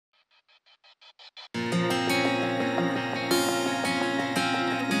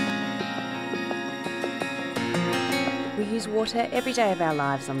We use water every day of our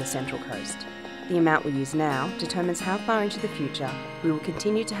lives on the Central Coast. The amount we use now determines how far into the future we will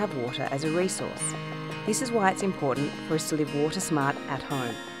continue to have water as a resource. This is why it's important for us to live water smart at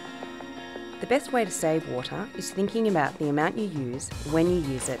home. The best way to save water is thinking about the amount you use, when you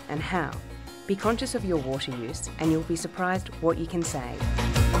use it, and how. Be conscious of your water use and you'll be surprised what you can save.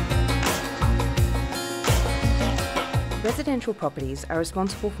 Residential properties are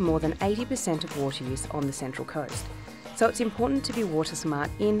responsible for more than 80% of water use on the Central Coast, so it's important to be water smart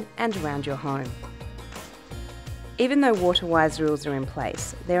in and around your home. Even though water-wise rules are in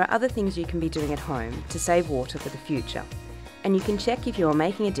place, there are other things you can be doing at home to save water for the future, and you can check if you are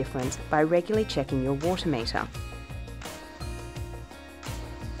making a difference by regularly checking your water meter.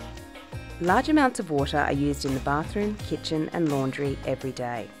 Large amounts of water are used in the bathroom, kitchen and laundry every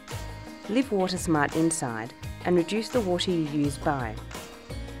day. Live water smart inside and reduce the water you use by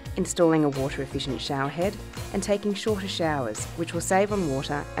installing a water efficient shower head and taking shorter showers, which will save on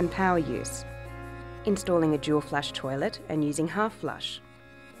water and power use. Installing a dual flush toilet and using half flush.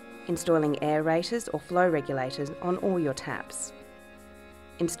 Installing aerators or flow regulators on all your taps.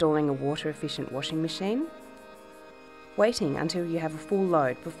 Installing a water efficient washing machine. Waiting until you have a full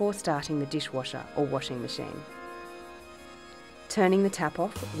load before starting the dishwasher or washing machine. Turning the tap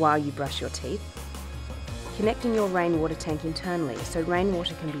off while you brush your teeth. Connecting your rainwater tank internally so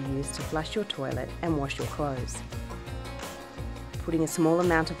rainwater can be used to flush your toilet and wash your clothes. Putting a small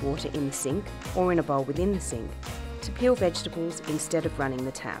amount of water in the sink or in a bowl within the sink to peel vegetables instead of running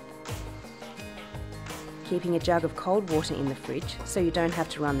the tap. Keeping a jug of cold water in the fridge so you don't have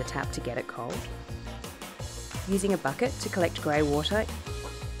to run the tap to get it cold. Using a bucket to collect grey water.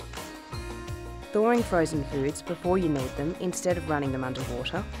 Thawing frozen foods before you need them instead of running them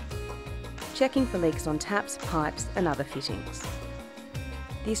underwater. Checking for leaks on taps, pipes and other fittings.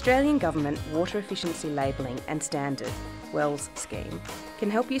 The Australian Government Water Efficiency Labelling and Standard WELS scheme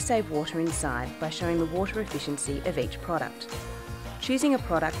can help you save water inside by showing the water efficiency of each product. Choosing a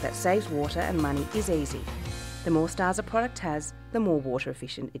product that saves water and money is easy. The more stars a product has, the more water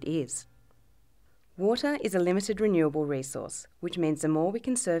efficient it is. Water is a limited renewable resource, which means the more we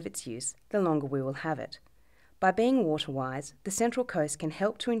conserve its use, the longer we will have it. By being water-wise, the Central Coast can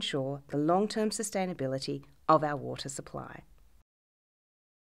help to ensure the long-term sustainability of our water supply.